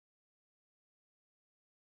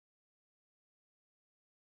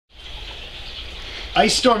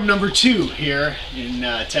Ice storm number 2 here in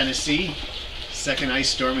Tennessee. Second ice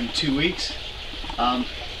storm in 2 weeks. I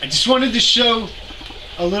just wanted to show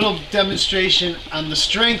a little demonstration on the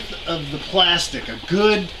strength of the plastic. A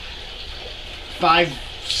good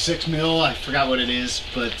 5-6 mil, I forgot what it is,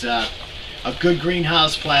 but a good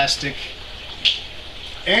greenhouse plastic.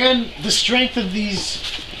 And the strength of these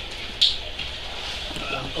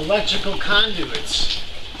electrical conduits.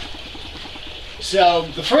 So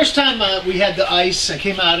the first time we had the ice, I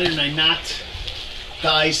came out and I knocked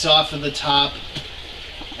the ice off of the top,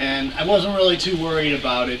 and I wasn't really too worried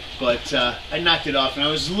about it, but I knocked it off, and I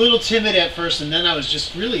was a little timid at first, and then I was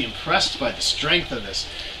just really impressed by the strength of this.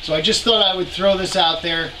 So I just thought I would throw this out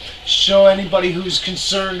there, show anybody who's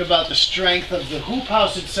concerned about the strength of the hoop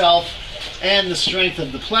house itself and the strength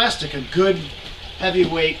of the plastic, a good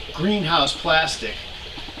heavyweight greenhouse plastic.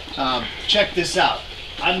 Check this out.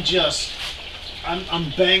 I'm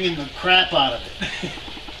banging the crap out of it.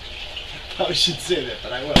 Probably should say that,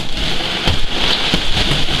 but I will.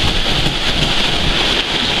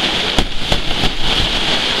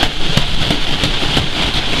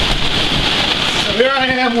 So here I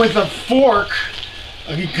am with a fork,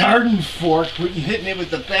 a garden fork, hitting it with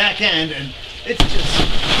the back end, and it's just,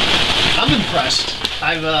 I'm impressed.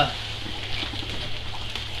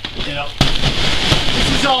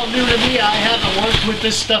 This is all new to me. I haven't worked with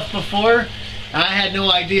this stuff before. I had no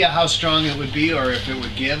idea how strong it would be or if it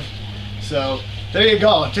would give. So there you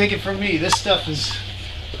go. Take it from me. This stuff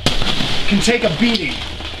can take a beating.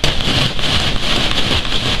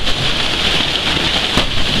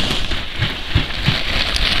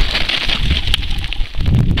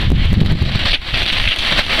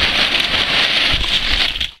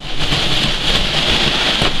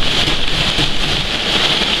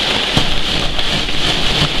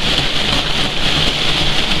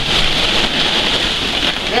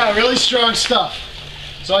 Yeah, really strong stuff.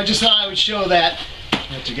 So I just thought I would show that,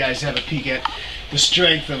 let you guys have a peek at the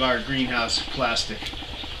strength of our greenhouse plastic.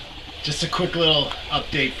 Just a quick little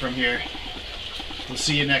update from here. We'll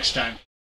see you next time.